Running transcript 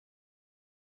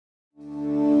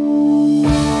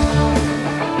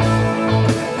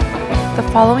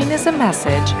following is a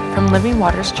message from Living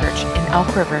Waters Church in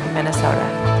Elk River, Minnesota.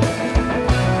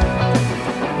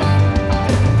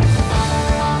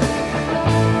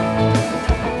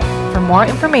 For more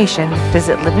information,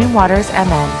 visit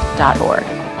livingwatersmn.org.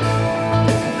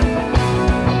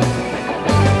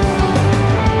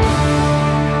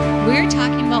 We're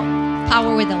talking about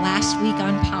power with the last week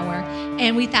on power,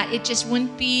 and we thought it just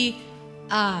wouldn't be,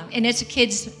 and it's a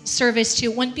kids' service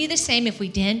too, it wouldn't be the same if we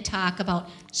didn't talk about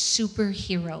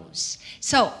superheroes.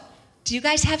 So, do you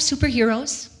guys have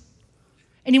superheroes?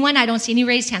 Anyone? I don't see any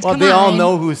raised hands. Well, Come they on. all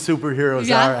know who superheroes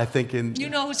are, I think. You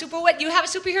know who what? You have a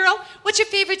superhero? What's your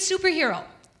favorite superhero?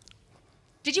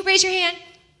 Did you raise your hand?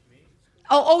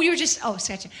 Oh, you were just,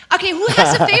 sketching. Okay, who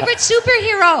has a favorite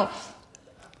superhero?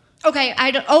 Okay,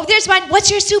 there's one.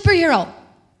 What's your superhero?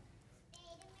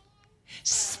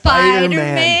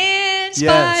 Spider-Man.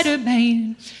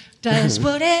 Spider-Man does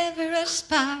whatever a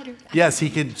spider. Yes, he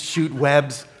can shoot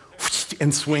webs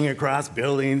and swing across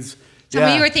buildings. Some of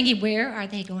you are thinking, where are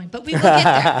they going? But we will get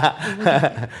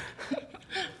there.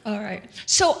 All right.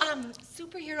 So,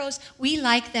 superheroes, we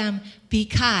like them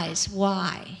because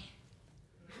why?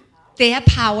 They have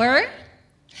power,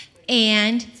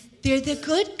 and they're the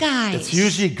good guys. It's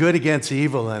usually good against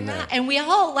evil in there. And we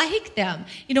all like them.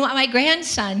 You know what? My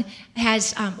grandson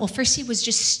has, first he was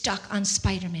just stuck on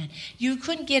Spider-Man. You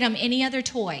couldn't get him any other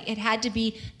toy. It had to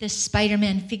be the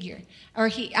Spider-Man figure.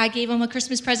 Or I gave him a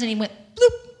Christmas present, and he went,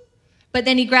 bloop. But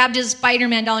then he grabbed his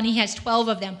Spider-Man doll, and he has 12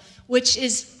 of them, which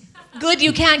is good.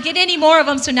 You can't get any more of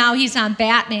them, so now he's on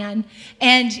Batman.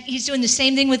 And he's doing the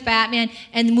same thing with Batman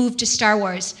and moved to Star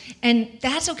Wars. And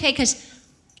that's okay, because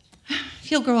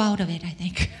he'll grow out of it, I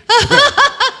think.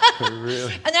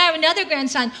 Really? And then I have another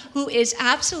grandson who is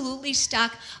absolutely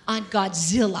stuck on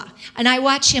Godzilla. And I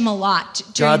watch him a lot.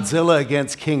 Godzilla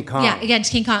against King Kong. Yeah,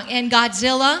 against King Kong. And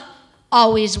Godzilla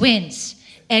always wins.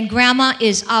 And Grandma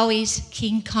is always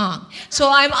King Kong. So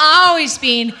I'm always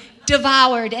being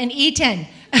devoured and eaten.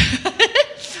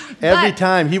 Every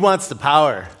time. He wants the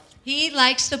power. He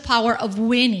likes the power of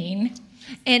winning.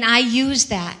 And I use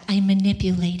that. I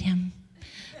manipulate him.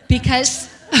 Because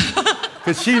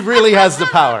she really has the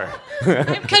power.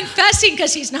 I'm confessing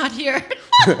because he's not here.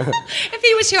 If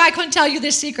he was here, I couldn't tell you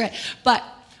this secret. But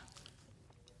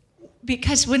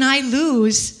because when I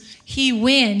lose, he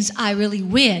wins, I really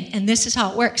win. And this is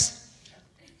how it works.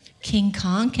 King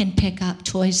Kong can pick up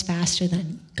toys faster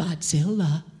than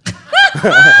Godzilla.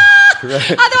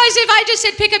 Right. Otherwise, if I just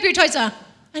said, pick up your toys, I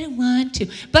don't want to.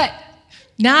 But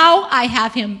now I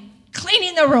have him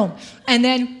cleaning the room. And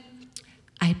then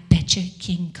I bet you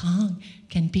King Kong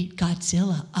can beat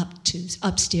Godzilla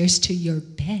upstairs to your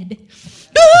bed.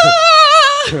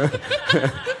 And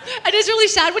it's really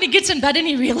sad when he gets in bed and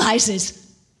he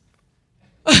realizes,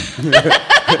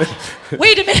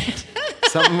 wait a minute.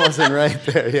 Something wasn't right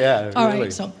there, yeah. All really.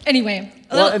 right, so anyway.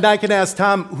 Well, and I can ask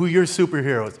Tom who your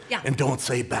superhero is. Yeah. And don't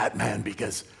say Batman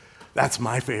because that's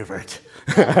my favorite.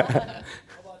 How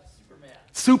about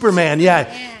Superman, yeah.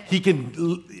 He can,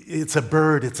 it's a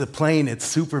bird, it's a plane, it's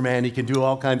Superman. He can do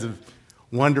all kinds of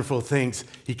wonderful things.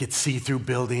 He could see through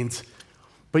buildings.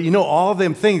 But you know, all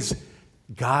them things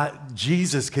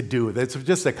Jesus could do. That's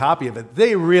just a copy of it.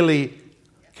 They really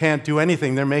can't do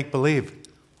anything. They're make-believe.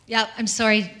 Yeah, I'm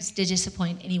sorry to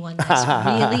disappoint anyone that's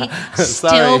really still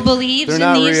Sorry. believes They're in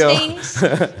not these real. things.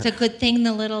 It's a good thing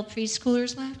the little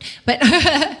preschoolers left. But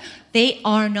they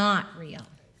are not real.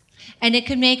 And it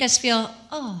could make us feel,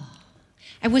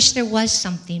 I wish there was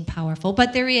something powerful.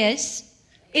 But there is.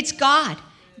 It's God.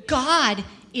 God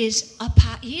is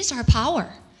He's our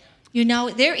power. You know,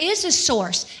 there is a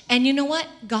source. And you know what?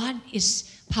 God is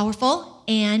powerful,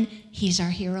 and He's our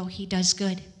hero. He does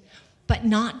good. But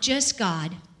not just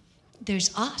God.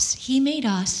 There's us. He made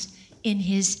us in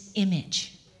His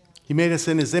image. He made us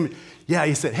in His image. Yeah,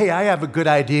 He said, hey, I have a good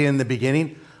idea in the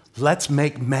beginning. Let's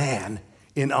make man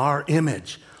in our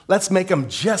image. Let's make him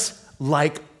just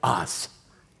like us.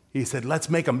 He said, I'm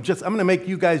going to make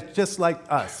you guys just like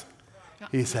us,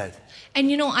 He said.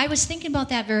 And you know, I was thinking about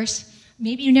that verse.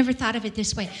 Maybe you never thought of it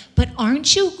this way. But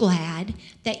aren't you glad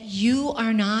that you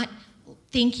are not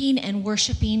thinking and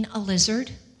worshiping a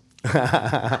lizard?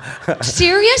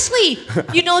 Seriously.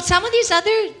 You know, some of these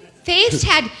other faiths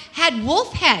had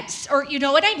wolf heads. Or you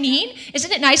know what I mean?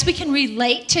 Isn't it nice we can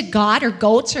relate to God or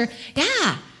goats?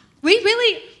 We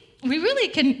really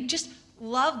can just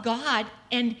love God,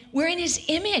 and we're in His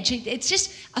image. It's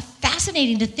just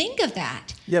fascinating to think of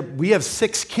that. Yeah, we have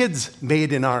 6 kids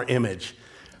made in our image.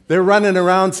 They're running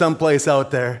around someplace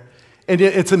out there. And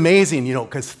it's amazing, you know,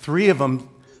 because 3 of them,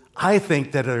 I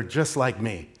think, that are just like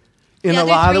me in a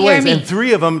lot of ways. And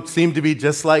 3 of them seem to be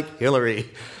just like Hillary.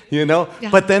 you know? Yeah.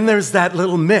 But then there's that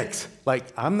little mix. Like,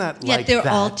 I'm not Yet like they're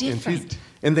that. all And different.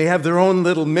 and they have their own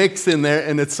little mix in there,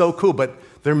 and it's so cool. But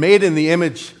they're made in the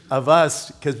image of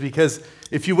us because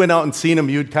if you went out and seen them,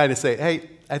 you'd kind of say, hey,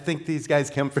 I think these guys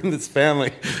come from this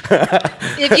family.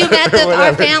 If you met our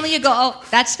Whatever. family, you go, oh,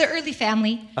 that's the early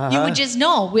family. You would just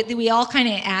know. We all kind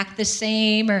of act the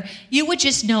same, or you would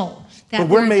just know that But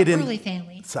we're we're made the in. early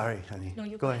family. Sorry, honey. No,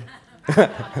 you go ahead.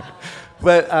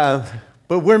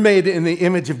 But we're made in the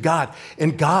image of God,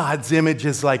 and God's image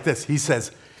is like this. He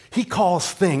says He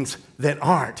calls things that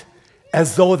aren't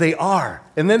as though they are,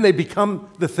 and then they become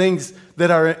the things that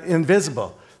are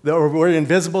invisible. Or we're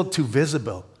invisible to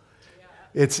visible.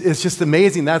 It's just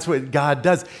amazing. That's what God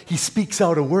does. He speaks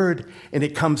out a word, and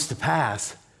it comes to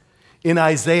pass. In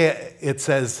Isaiah, it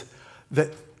says that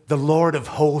the Lord of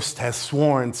hosts has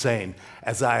sworn, saying,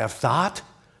 as I have thought,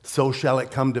 so shall it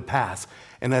come to pass.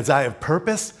 And as I have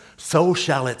purposed, so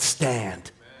shall it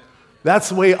stand. That's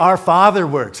the way our Father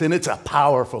works. And it's a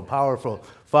powerful, powerful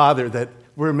Father that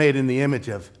we're made in the image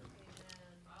of.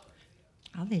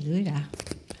 Hallelujah.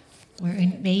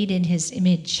 We're made in His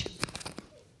image.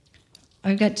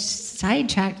 I got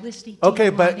sidetracked listening to Okay,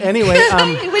 you, but Lonnie. anyway.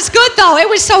 It was good, though. It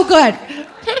was so good.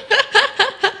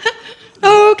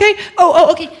 Okay.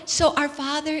 Okay. So our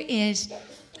Father is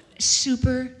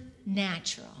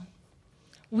supernatural.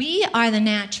 We are the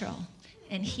natural,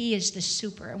 and He is the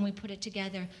super. And we put it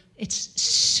together. It's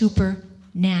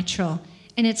supernatural.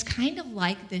 And it's kind of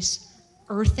like this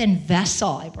earthen vessel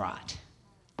I brought.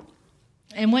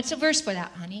 And what's the verse for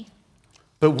that, honey?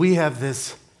 But we have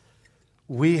this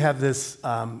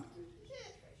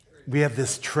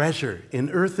treasure in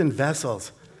earthen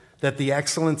vessels, that the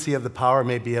excellency of the power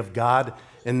may be of God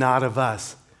and not of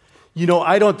us. You know,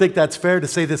 I don't think that's fair to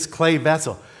say this clay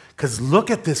vessel, because look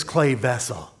at this clay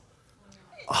vessel.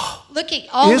 Look at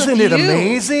all Isn't of you. it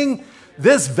amazing?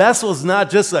 This vessel is not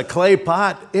just a clay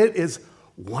pot. It is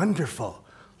wonderful.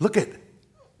 Look at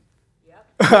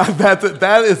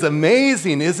that is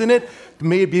amazing, isn't it?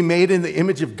 To be made in the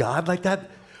image of God like that.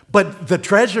 But the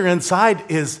treasure inside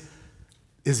is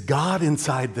God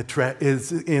inside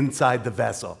inside the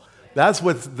vessel. That's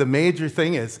what the major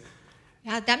thing is.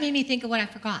 Yeah, that made me think of what I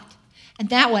forgot. And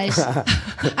that was,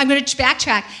 I'm going to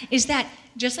backtrack, is that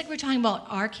just like we're talking about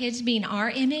our kids being our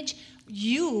image,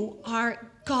 you are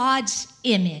God's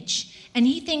image. And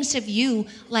He thinks of you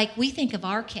like we think of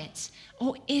our kids.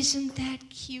 Oh, isn't that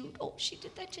cute? Oh, she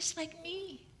did that just like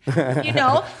me. You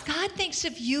know, God thinks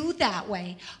of you that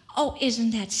way. Oh,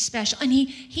 isn't that special? And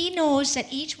he knows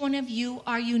that each one of you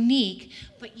are unique,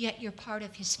 but yet you're part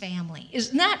of His family.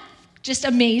 Isn't that just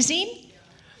amazing?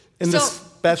 And the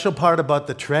special part about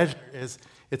the treasure is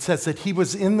it says that He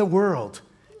was in the world,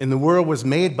 and the world was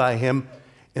made by Him,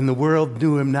 and the world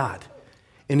knew Him not.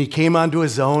 And He came unto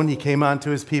His own, He came unto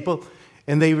His people,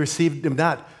 and they received Him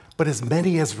not. But as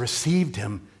many as received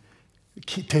Him,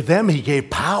 to them He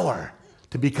gave power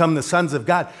to become the sons of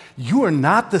God. You are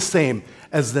not the same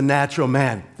as the natural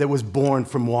man that was born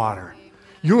from water.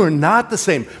 You are not the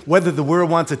same. Whether the world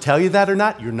wants to tell you that or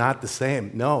not, you're not the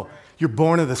same. No, you're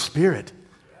born of the Spirit,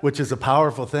 which is a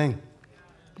powerful thing.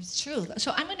 It's true.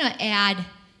 So I'm going to add,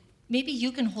 maybe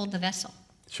you can hold the vessel.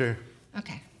 Sure.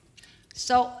 Okay.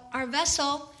 So our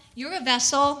vessel, you're a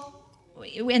vessel,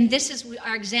 and this is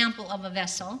our example of a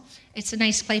vessel. It's a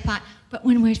nice clay pot. But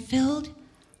when we're filled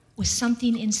with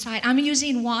something inside, I'm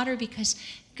using water because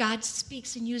God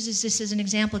speaks and uses this as an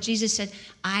example. Jesus said,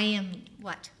 I am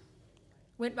what?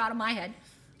 Went out of my head.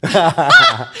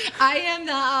 I am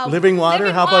the living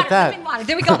water? How about that? Living water.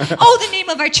 There we go. Oh, the name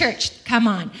of our church. Come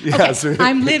on. Yes. Okay.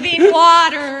 I'm living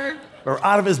water. Or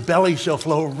out of His belly shall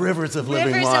flow rivers of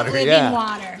living Rivers water. of living Yeah.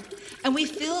 water. And we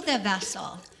fill the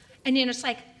vessel. And you know, it's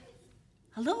like,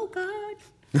 hello, God.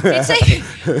 It's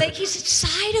like He's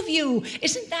inside of you.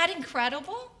 Isn't that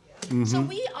incredible? Mm-hmm. So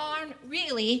we are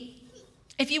really,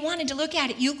 if you wanted to look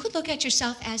at it, you could look at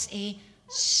yourself as a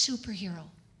superhero.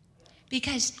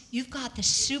 Because you've got the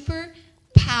super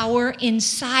power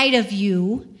inside of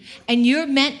you, and you're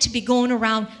meant to be going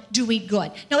around doing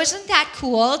good. Now, isn't that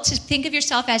cool to think of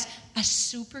yourself as a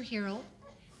superhero?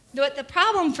 But the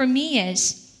problem for me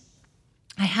is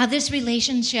I have this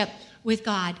relationship with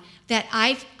God that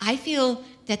I feel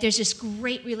that there's this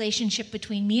great relationship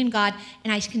between me and God,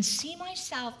 and I can see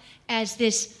myself as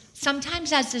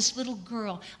sometimes as this little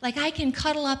girl. Like I can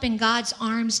cuddle up in God's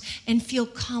arms and feel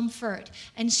comfort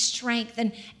and strength,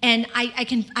 and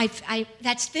I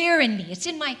that's there in me. It's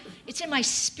in my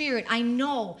spirit. I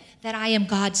know that I am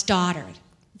God's daughter,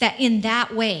 that in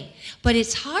that way. But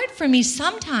it's hard for me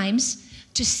sometimes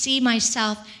to see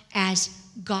myself as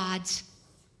God's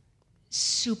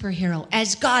superhero,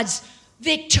 as God's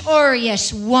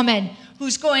victorious woman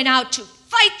who's going out to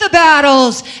fight the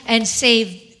battles and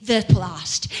save the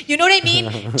lost. You know what I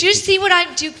mean? Do you see what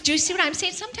I'm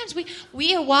saying? Sometimes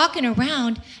we are walking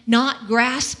around not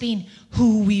grasping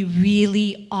who we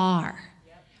really are.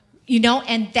 You know,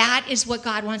 and that is what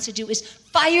God wants to do, is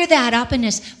fire that up in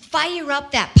us. Fire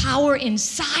up that power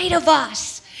inside of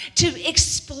us to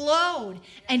explode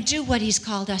and do what he's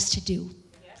called us to do.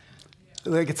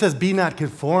 Like it says, be not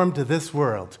conformed to this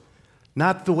world.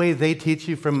 Not the way they teach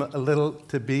you from a little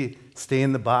to be, stay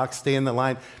in the box, stay in the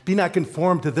line. Be not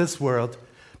conformed to this world,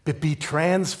 but be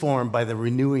transformed by the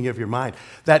renewing of your mind.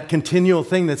 That continual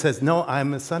thing that says, no,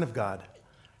 I'm a son of God.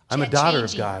 I'm a daughter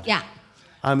of God. Yeah.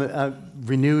 I'm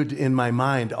renewed in my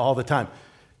mind all the time.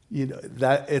 You know,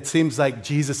 that it seems like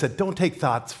Jesus said, don't take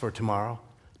thoughts for tomorrow.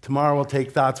 Tomorrow will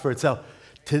take thoughts for itself.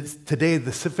 Today,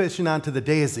 the sufficient unto the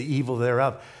day is the evil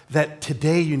thereof. That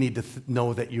today you need to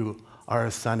know that you are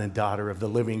a son and daughter of the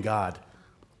living God.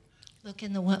 Look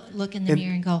in the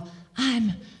mirror and go,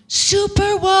 I'm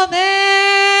Superwoman.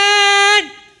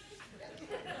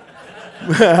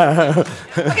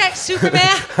 Okay,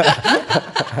 Superman.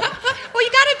 Well,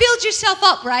 you got to build yourself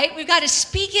up, right? We've got to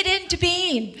speak it into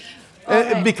being.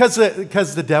 Right. Because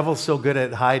the devil's so good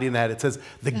at hiding that, it says,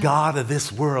 the God of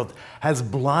this world has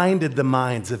blinded the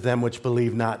minds of them which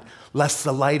believe not, lest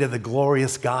the light of the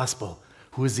glorious gospel,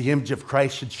 who is the image of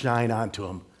Christ, should shine onto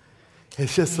him.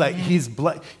 It's just like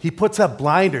he puts up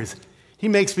blinders. He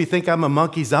makes me think I'm a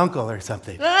monkey's uncle or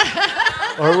something.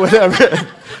 Or whatever.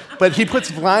 But he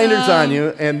puts blinders on you,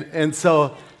 and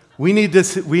so we need to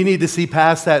see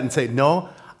past that and say, no,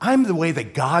 I'm the way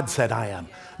that God said I am,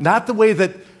 not the way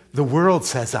that the world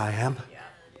says I am.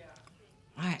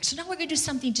 All right, so now we're going to do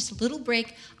something, just a little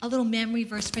break, a little memory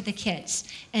verse for the kids.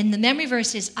 And the memory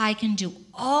verse is, I can do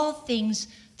all things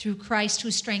through Christ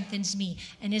who strengthens me.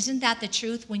 And isn't that the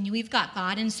truth? When we've got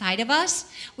God inside of us,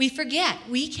 we forget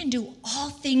we can do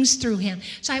all things through him.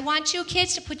 So I want you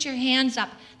kids to put your hands up.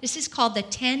 This is called the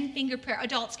 10-finger prayer.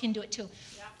 Adults can do it too.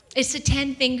 It's the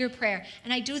 10-finger prayer.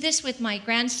 And I do this with my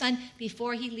grandson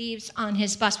before he leaves on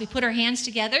his bus. We put our hands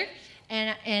together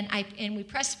and we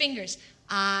press fingers.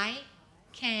 I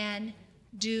can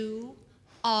do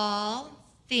all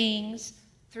things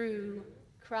through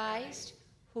Christ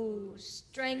who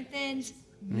strengthens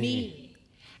me.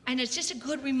 And it's just a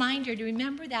good reminder to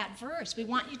remember that verse. We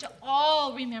want you to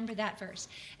all remember that verse.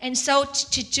 And so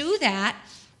to do that,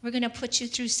 we're going to put you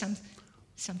through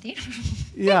something.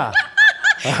 Yeah.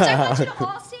 So I want you to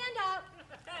all stand up.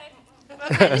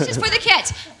 Okay, this is for the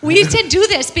kids. We need to do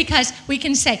this because we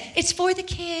can say, it's for the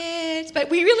kids,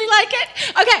 but we really like it.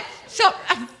 Okay, so...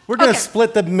 We're going to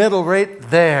split the middle right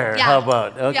there. Yeah. How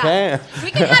about? Okay. Yeah.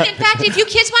 We can have, in fact, if you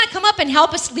kids want to come up and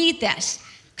help us lead this,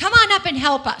 come on up and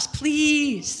help us,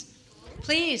 please.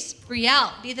 Please,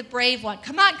 Brielle, be the brave one.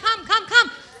 Come on,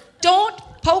 come. Don't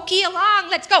pokey along.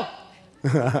 Let's go.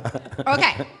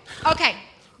 Okay.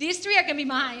 These three are going to be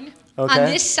mine. Okay. On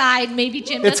this side, maybe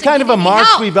Jim It's doesn't kind of a need march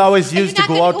help. we've always used to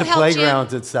go out to help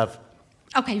playgrounds Jim? and stuff.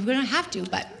 Okay, we don't have to,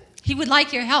 but he would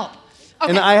like your help. Okay.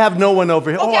 And I have no one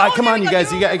over here. Okay, Come on, you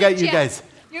guys. I got you Jim. guys.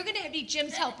 You're going to be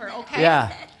Jim's helper, okay?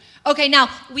 Yeah. Okay, now,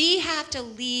 we have to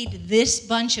lead this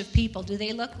bunch of people. Do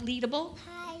they look leadable?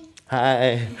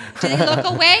 Hi. Do they look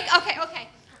awake? Okay.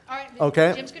 All right,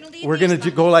 Okay. Jim's going to lead We're these going to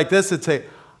bunch. go like this and say,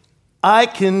 I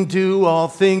can do all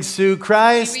things through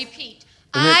Christ. Repeat.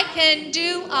 I can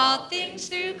do all things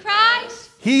through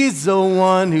Christ. He's the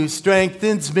one who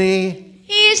strengthens me.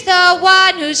 He's the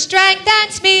one who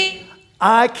strengthens me.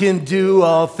 I can do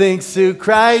all things through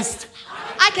Christ.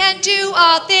 I can do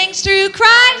all things through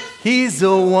Christ. He's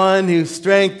the one who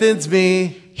strengthens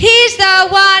me. He's the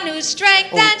one who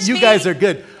strengthens me. You guys are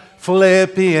good.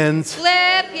 Philippians.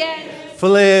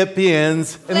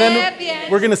 Philippians. And then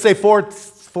we're going to say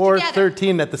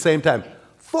 4:13 at the same time.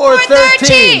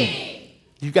 4:13.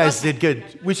 You guys did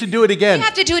good. We should do it again. We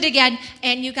have to do it again.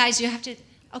 And you guys, you have to,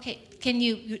 okay,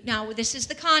 now this is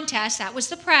the contest. That was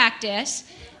the practice.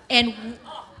 And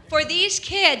for these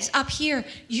kids up here,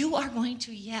 you are going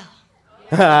to yell.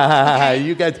 Okay?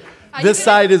 You guys, this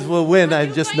side will win. I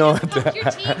just know it. Are you going to pump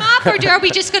your team up, or are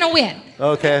we just going to win?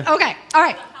 Okay. Okay, all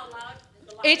right.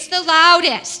 It's the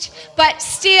loudest, but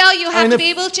still you have to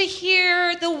be able to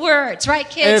hear the words, right,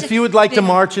 kids? And if you would like to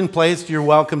march in place, you're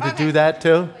welcome to do that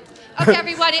too. Okay,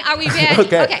 everybody, are we ready?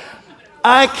 Okay.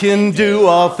 I can do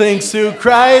all things through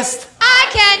Christ. I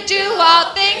can do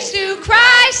all things through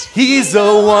Christ. He's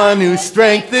the one who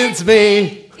strengthens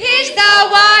me. He's the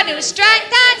one who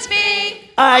strengthens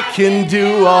me. I can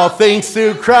do all things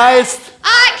through Christ.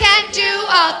 I can do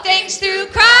all things through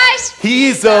Christ.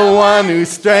 He's the one who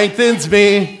strengthens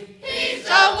me. He's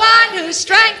the one who who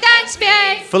strengthens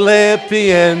me.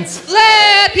 Philippians.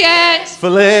 Philippians.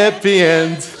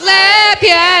 Philippians.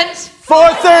 Philippians.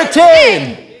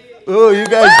 4:13. Oh, you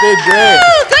guys did great.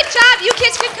 Woo! Good job. You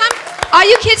kids can come. All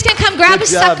you kids can come grab Good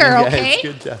a job, sucker, you guys. okay?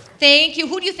 Good job. Thank you.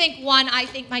 Who do you think won? I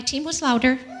think my team was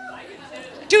louder.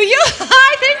 Do you?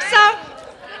 I think so.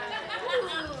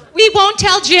 We won't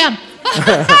tell Jim.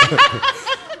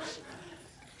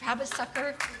 Grab a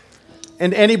sucker.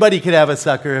 And anybody could have a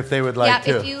sucker if they would like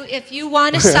to. If you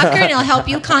want a sucker and it'll help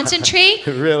you concentrate,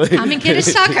 Really? come and get a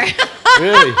sucker.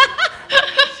 Really?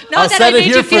 Know I'll that set I it made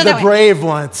here you for feel the that way. brave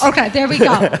ones. Okay, there we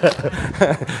go.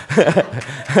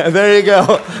 There you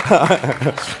go.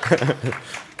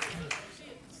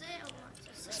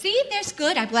 See, that's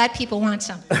good. I'm glad people want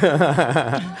some. All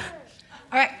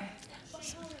right.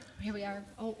 Here we are.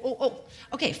 Oh.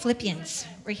 Okay, Philippians.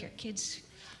 Right here, kids.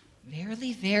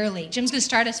 Verily, verily. Jim's going to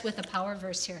start us with a power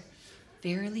verse here.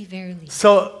 Verily, verily.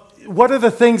 So, what are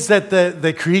the things that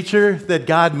the creature that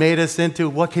God made us into,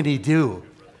 what can he do?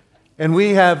 And we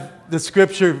have the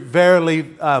scripture, verily,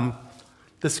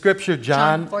 the scripture,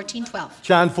 John 14:12.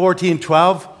 John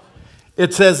 14:12.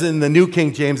 It says in the New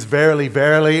King James, verily,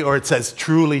 verily, or it says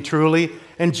truly, truly.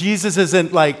 And Jesus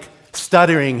isn't like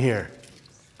stuttering here.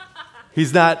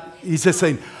 He's just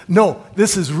saying, no,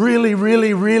 this is really,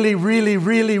 really, really, really,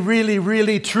 really, really,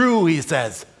 really true, he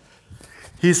says.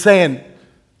 He's saying,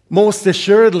 most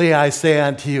assuredly I say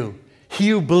unto you, he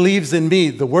who believes in me,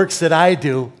 the works that I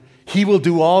do, he will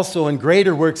do also, and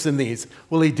greater works than these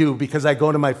will he do, because I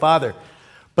go to my Father.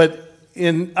 But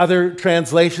in other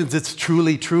translations, it's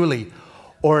truly, truly,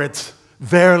 or it's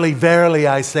verily, verily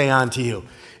I say unto you.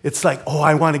 It's like, oh,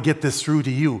 I want to get this through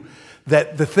to you,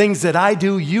 that the things that I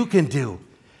do, you can do.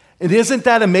 And isn't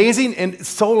that amazing? And it's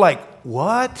so like,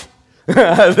 what?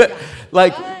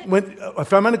 Like,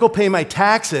 if I'm going to go pay my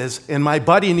taxes, and my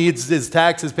buddy needs his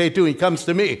taxes paid too, he comes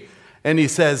to me. And he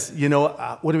says,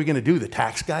 what are we going to do? The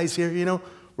tax guys here,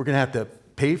 we're going to have to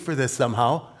pay for this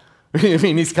somehow. I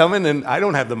mean, he's coming and I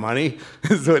don't have the money,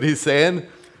 is what he's saying.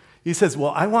 He says,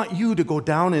 well, I want you to go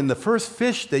down in the first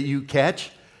fish that you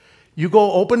catch. You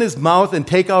go open his mouth and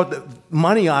take out the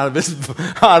money out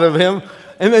of him.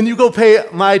 And then you go pay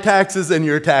my taxes and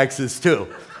your taxes too,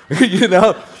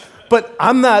 But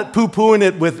I'm not poo-pooing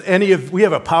it with we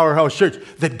have a powerhouse church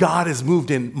that God has moved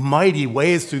in mighty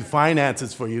ways through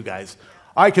finances for you guys.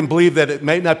 I can believe that it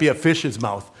might not be a fish's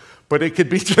mouth, but it could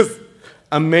be just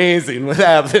amazing what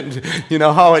happened,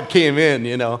 how it came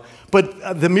in,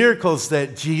 But the miracles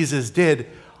that Jesus did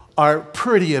are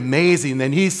pretty amazing.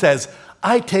 And he says,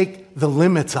 I take the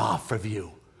limits off of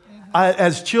you.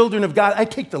 As children of God, I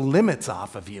take the limits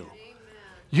off of you.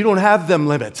 You don't have them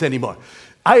limits anymore.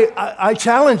 I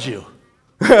challenge you.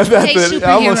 I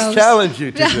almost challenge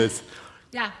you to this.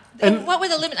 Yeah. And what were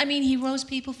the limits? I mean, he rose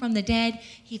people from the dead.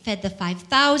 He fed the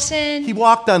 5,000. He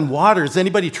walked on water. Has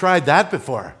anybody tried that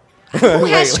before? Who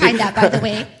has tried that, by the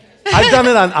way? I've done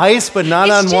it on ice, but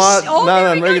not on water, not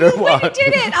on regular water.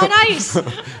 You did it on ice.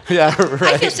 Yeah,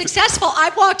 right. I feel successful.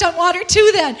 I've walked on water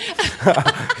too then.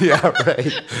 Yeah,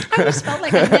 right. I always felt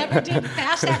like I never did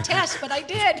pass that test, but I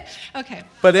did. Okay.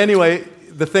 But anyway,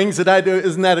 the things that I do,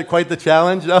 isn't that quite the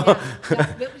challenge? Yeah,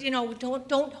 but,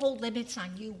 don't hold limits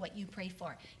on what you pray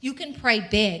for. You can pray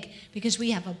big because we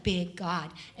have a big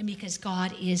God and because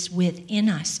God is within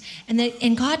us.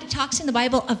 And God talks in the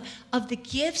Bible of the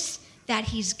gifts that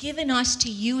he's given us to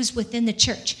use within the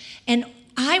church. And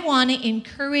I want to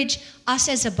encourage us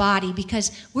as a body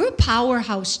because we're a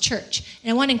powerhouse church.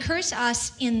 And I want to encourage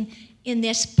us in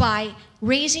this by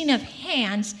raising of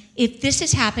hands if this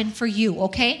has happened for you,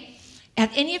 okay?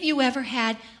 Have any of you ever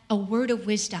had a word of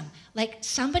wisdom? Like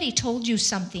somebody told you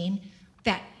something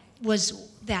that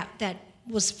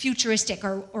was futuristic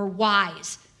or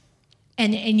wise,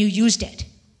 and you used it.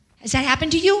 Has that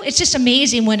happened to you? It's just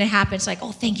amazing when it happens. Like,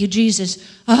 oh, thank you, Jesus.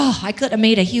 Oh, I could have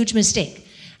made a huge mistake.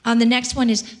 The next one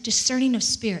is discerning of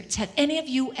spirits. Have any of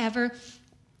you ever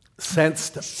been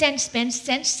sensed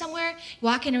somewhere? You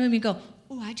walk in a room and you go,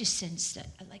 oh, I just sensed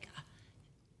like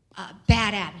a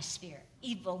bad atmosphere.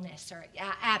 Evilness or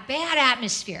a bad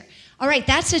atmosphere. All right,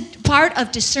 that's a part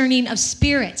of discerning of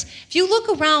spirits. If you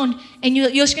look around and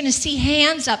you're just going to see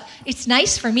hands up, it's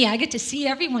nice for me. I get to see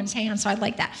everyone's hands, so I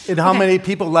like that. And how many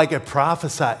people like it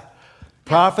prophesied?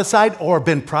 Prophesied or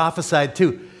been prophesied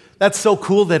to? That's so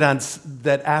cool that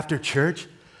after church,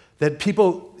 that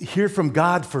people hear from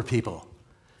God for people.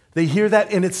 They hear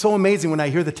that, and it's so amazing when I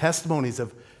hear the testimonies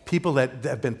of people that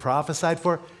have been prophesied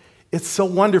for. It's so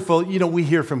wonderful. We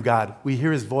hear from God. We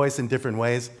hear his voice in different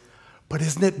ways. But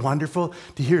isn't it wonderful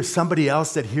to hear somebody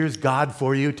else that hears God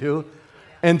for you too?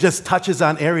 And just touches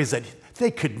on areas that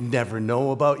they could never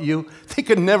know about you. They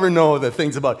could never know the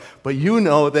things about, but you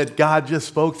know that God just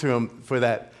spoke through them for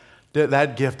that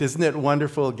gift. Isn't it a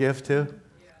wonderful gift too?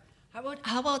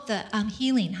 How about the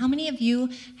healing? How many of you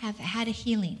have had a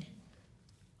healing?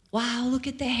 Wow, look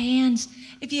at the hands.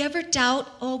 If you ever doubt,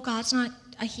 oh, God's not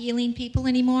a healing people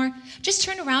anymore, just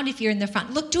turn around if you're in the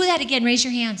front. Look, do that again. Raise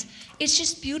your hands. It's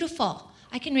just beautiful.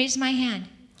 I can raise my hand.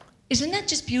 Isn't that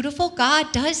just beautiful?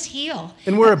 God does heal.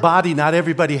 And we're a body. Not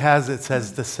everybody has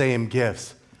the same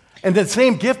gifts. And the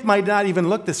same gift might not even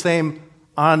look the same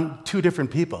on two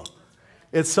different people.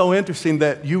 It's so interesting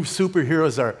that you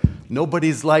superheroes are,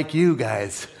 nobody's like you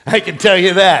guys. I can tell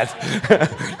you that.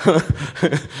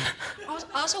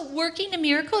 Also, working in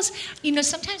miracles,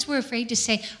 sometimes we're afraid to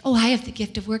say, oh, I have the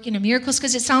gift of working in miracles,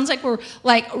 because it sounds like we're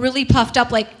really puffed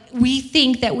up, like we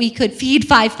think that we could feed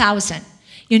 5,000,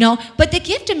 But the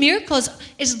gift of miracles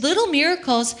is little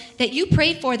miracles that you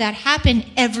pray for that happen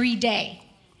every day.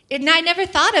 And I never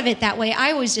thought of it that way.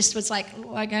 I always just was like,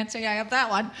 oh, I can't say I have that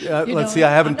one. Yeah, let's see, I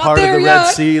haven't parted the Red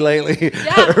Sea lately,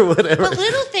 or whatever. But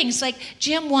little things, like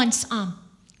Jim once,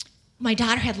 my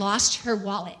daughter had lost her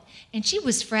wallet. And she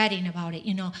was fretting about it,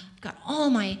 I've got all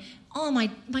my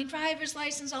driver's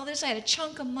license, all this. I had a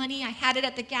chunk of money. I had it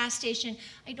at the gas station.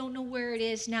 I don't know where it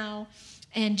is now.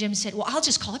 And Jim said, well, I'll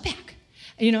just call it back.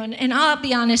 And I'll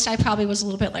be honest, I probably was a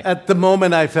little bit like, at the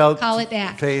moment I felt call it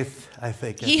back. Faith, I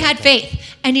think. He had faith.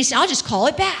 And he said, I'll just call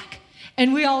it back.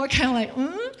 And we all were kind of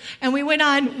like, And we went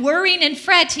on worrying and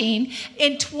fretting.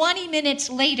 And 20 minutes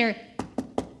later,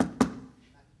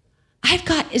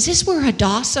 is this where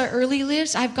Hadassah Early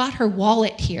lives? I've got her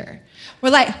wallet here.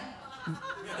 We're like,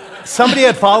 somebody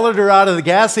had followed her out of the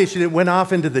gas station and went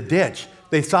off into the ditch.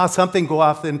 They saw something go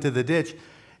off into the ditch,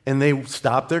 and they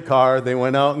stopped their car. They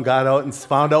went out and got out and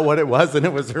found out what it was, and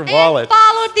it was her wallet. And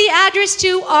followed the address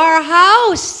to our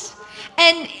house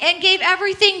and gave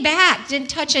everything back. Didn't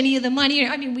touch any of the money.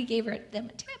 We gave them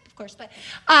a tip, of course, but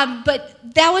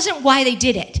that wasn't why they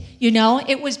did it.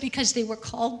 It was because they were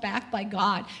called back by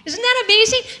God. Isn't that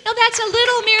amazing? No, that's a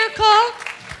little miracle.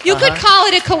 You could call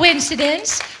it a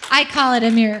coincidence. I call it a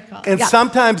miracle. And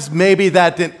sometimes maybe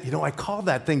that didn't, I called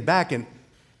that thing back and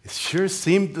it sure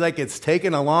seemed like it's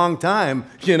taken a long time,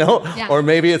 or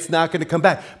maybe it's not going to come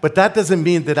back. But that doesn't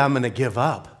mean that I'm going to give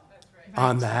up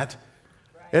on that.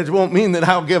 It won't mean that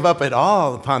I'll give up at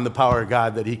all upon the power of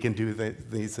God that he can do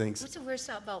these things. What's the verse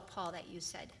about Paul that you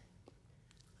said?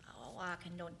 Oh, walk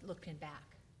and don't look back.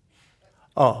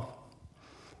 Oh,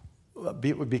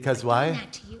 because why?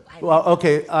 That to you. Well,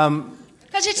 okay.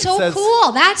 Because it's so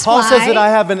cool. That's Paul why. says that I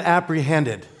haven't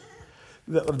apprehended.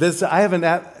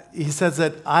 He says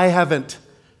that I haven't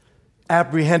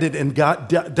apprehended and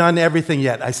done everything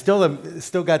yet. I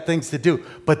still got things to do.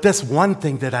 But this one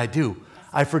thing that I do,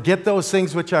 I forget those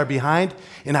things which are behind,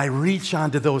 and I reach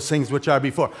onto those things which are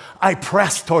before. I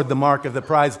press toward the mark of the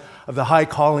prize of the high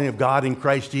calling of God in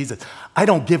Christ Jesus. I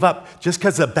don't give up just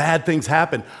because the bad things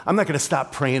happen. I'm not going to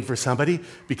stop praying for somebody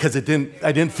because I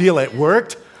didn't feel it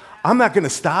worked. I'm not going to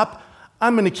stop.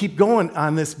 I'm going to keep going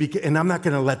on this, and I'm not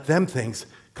going to let them things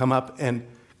come up and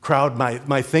crowd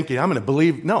my thinking. I'm going to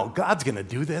believe, no, God's going to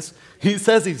do this. He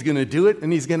says he's going to do it,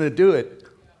 and he's going to do it.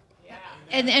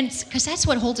 And because that's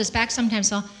what holds us back sometimes.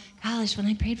 So, gosh, when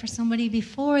I prayed for somebody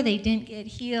before, they didn't get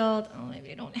healed. Oh,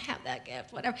 maybe I don't have that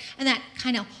gift, whatever. And that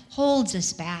kind of holds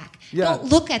us back. Yeah. Don't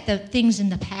look at the things in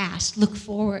the past. Look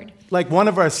forward. Like one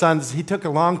of our sons, he took a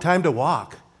long time to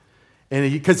walk.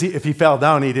 And because if he fell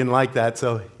down, he didn't like that.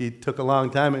 So he took a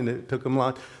long time, and it took him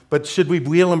long. But should we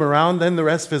wheel him around then the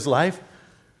rest of his life?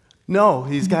 No,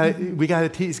 he's got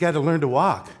to learn to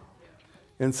walk.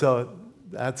 And so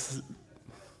that's...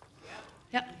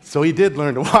 Yep. So he did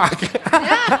learn to walk.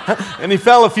 Yeah. And he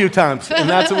fell a few times, and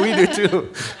that's what we do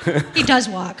too. He does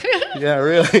walk. Yeah,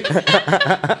 really.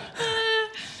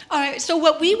 All right, so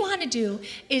what we want to do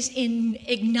is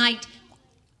ignite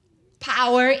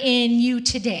power in you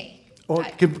today. Well,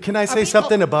 can I say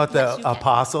something about the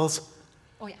apostles?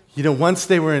 Oh, yeah. Once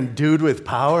they were endued with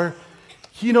power,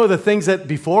 the things that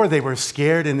before they were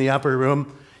scared in the upper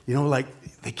room, like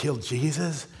they killed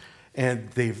Jesus. And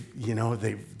they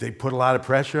put a lot of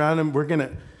pressure on them.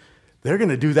 They're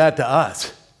gonna do that to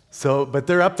us. So, but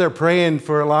they're up there praying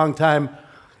for a long time,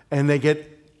 and they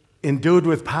get endued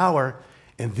with power.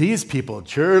 And these people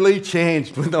surely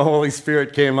changed when the Holy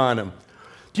Spirit came on them.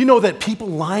 Do you know that people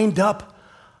lined up,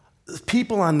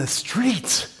 people on the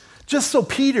streets, just so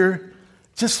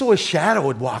a shadow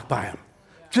would walk by them,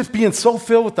 just being so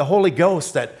filled with the Holy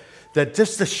Ghost that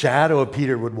just the shadow of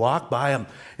Peter would walk by him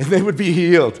and they would be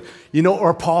healed.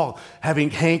 Or Paul having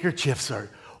handkerchiefs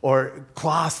or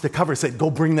cloths to cover, said, go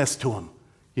bring this to him.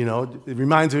 You know, it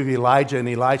reminds me of Elijah and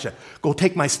Elisha. Go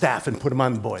take my staff and put him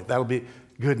on the boy. That'll be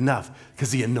good enough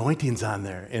because the anointing's on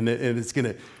there, and it's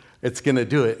gonna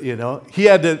do it. You know,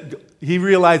 he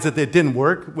realized that it didn't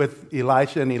work with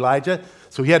Elisha and Elijah,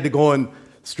 so he had to go and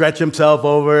stretch himself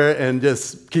over and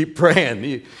just keep praying.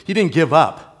 He didn't give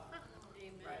up.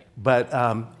 But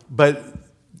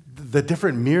the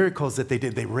different miracles that they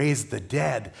did, they raised the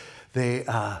dead. They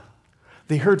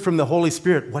heard from the Holy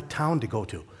Spirit what town to go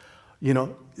to. You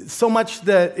know, so much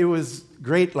that it was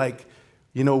great. Like,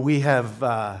 you know, we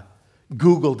have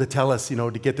Google to tell us, you know,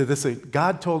 to get to this.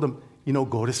 God told him, you know,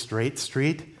 go to Straight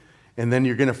Street, and then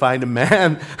you're going to find a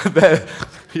man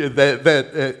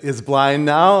that is blind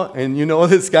now, and you know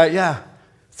this guy. Yeah.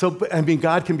 So, I mean,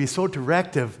 God can be so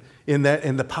directive in that,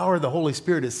 and the power of the Holy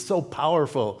Spirit is so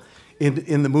powerful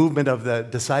in the movement of the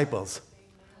disciples.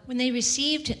 When they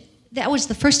received, that was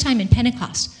the first time in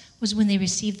Pentecost, was when they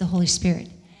received the Holy Spirit.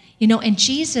 You know, and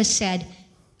Jesus said,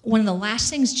 one of the last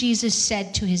things Jesus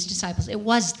said to his disciples, it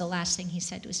was the last thing he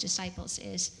said to his disciples,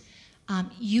 is,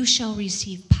 you shall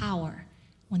receive power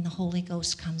when the Holy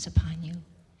Ghost comes upon you.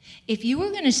 If you were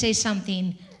going to say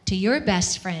something to your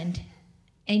best friend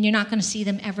and you're not going to see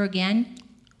them ever again,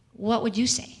 what would you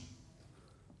say?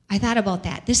 I thought about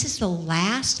that. This is the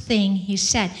last thing he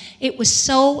said. It was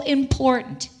so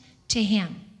important to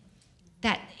him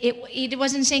that it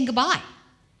wasn't saying goodbye.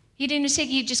 He didn't say,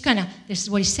 he just kind of, this is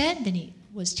what he said, then he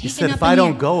was taken up. He said, if I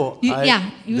don't go,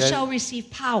 you shall receive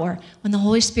power when the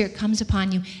Holy Spirit comes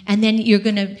upon you, and then you're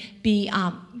going to be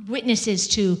witnesses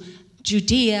to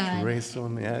Judea.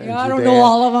 I don't know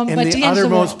all of them, and but the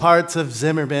uttermost parts of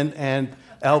Zimmerman and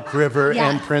Elk River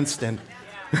and Princeton.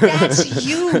 That's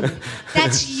you.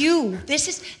 That's you.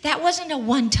 That wasn't a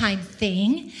one-time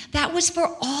thing. That was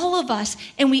for all of us,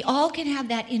 and we all can have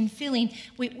that infilling.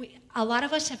 A lot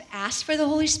of us have asked for the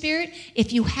Holy Spirit.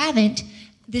 If you haven't,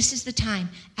 this is the time.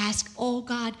 Ask, oh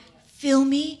God, fill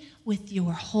me with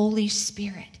your Holy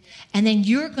Spirit. And then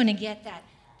you're going to get that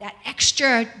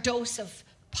extra dose of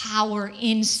power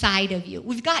inside of you.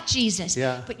 We've got Jesus,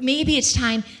 but maybe it's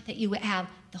time that you have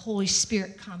the Holy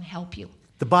Spirit come help you.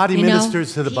 The body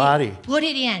ministers to the body. Put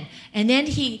it in. And then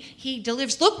he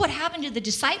delivers. Look what happened to the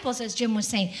disciples, as Jim was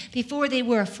saying. Before they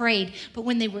were afraid, but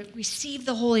when they received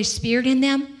the Holy Spirit in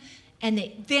them, and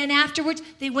then afterwards,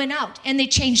 they went out and they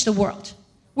changed the world.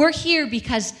 We're here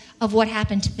because of what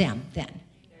happened to them then.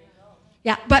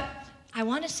 Yeah, but I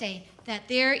want to say that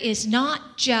there is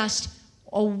not just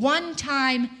a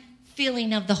one-time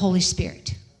filling of the Holy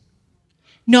Spirit.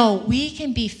 No, we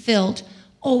can be filled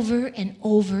over and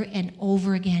over and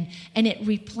over again, and it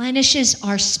replenishes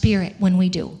our spirit when we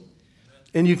do.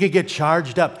 And you can get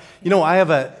charged up. You know, I have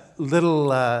a little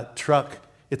truck.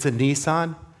 It's a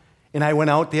Nissan, and I went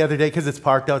out the other day because it's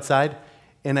parked outside,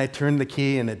 and I turned the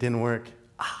key, and it didn't work.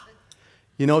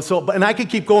 You know, and I could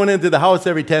keep going into the house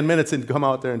every 10 minutes and come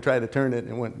out there and try to turn it, and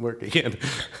it wouldn't work again.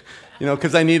 You know,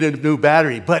 because I needed a new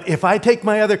battery. But if I take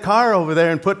my other car over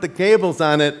there and put the cables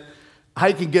on it,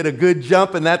 I can get a good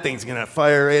jump, and that thing's going to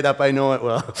fire right up. I know it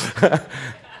will.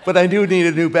 But I do need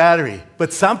a new battery.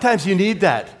 But sometimes you need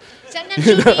that. Sometimes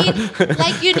you need,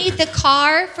 like you need the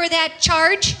car for that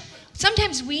charge.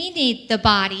 Sometimes we need the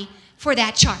body for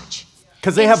that charge.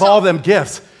 Because they have all them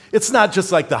gifts. It's not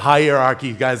just like the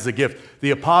hierarchy, guys, the gift.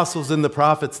 The apostles and the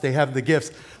prophets, they have the gifts.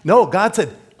 No, God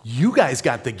said, you guys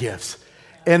got the gifts.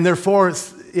 And therefore,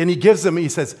 and he gives them, he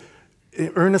says,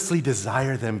 earnestly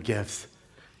desire them gifts.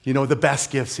 You know, the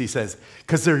best gifts, he says,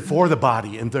 because they're for the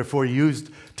body and therefore used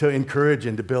to encourage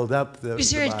and to build up the body. Is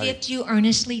there a gift you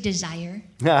earnestly desire?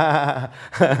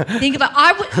 Think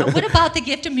about, what about the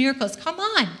gift of miracles? Come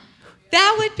on.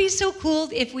 That would be so cool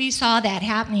if we saw that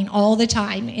happening all the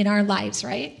time in our lives,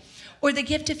 right? Or the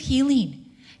gift of healing.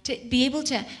 To be able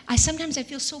to, sometimes I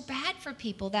feel so bad for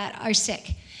people that are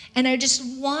sick. And I just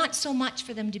want so much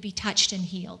for them to be touched and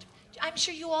healed. I'm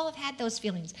sure you all have had those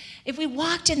feelings. If we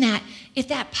walked in that, if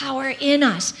that power in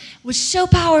us was so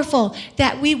powerful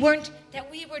that we were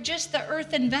just the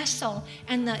earthen vessel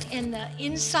and the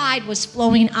inside was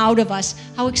flowing out of us,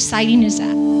 how exciting is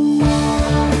that?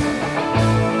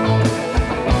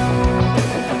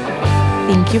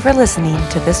 Thank you for listening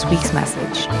to this week's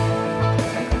message.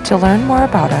 To learn more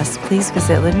about us, please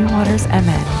visit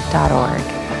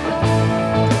livingwatersmn.org.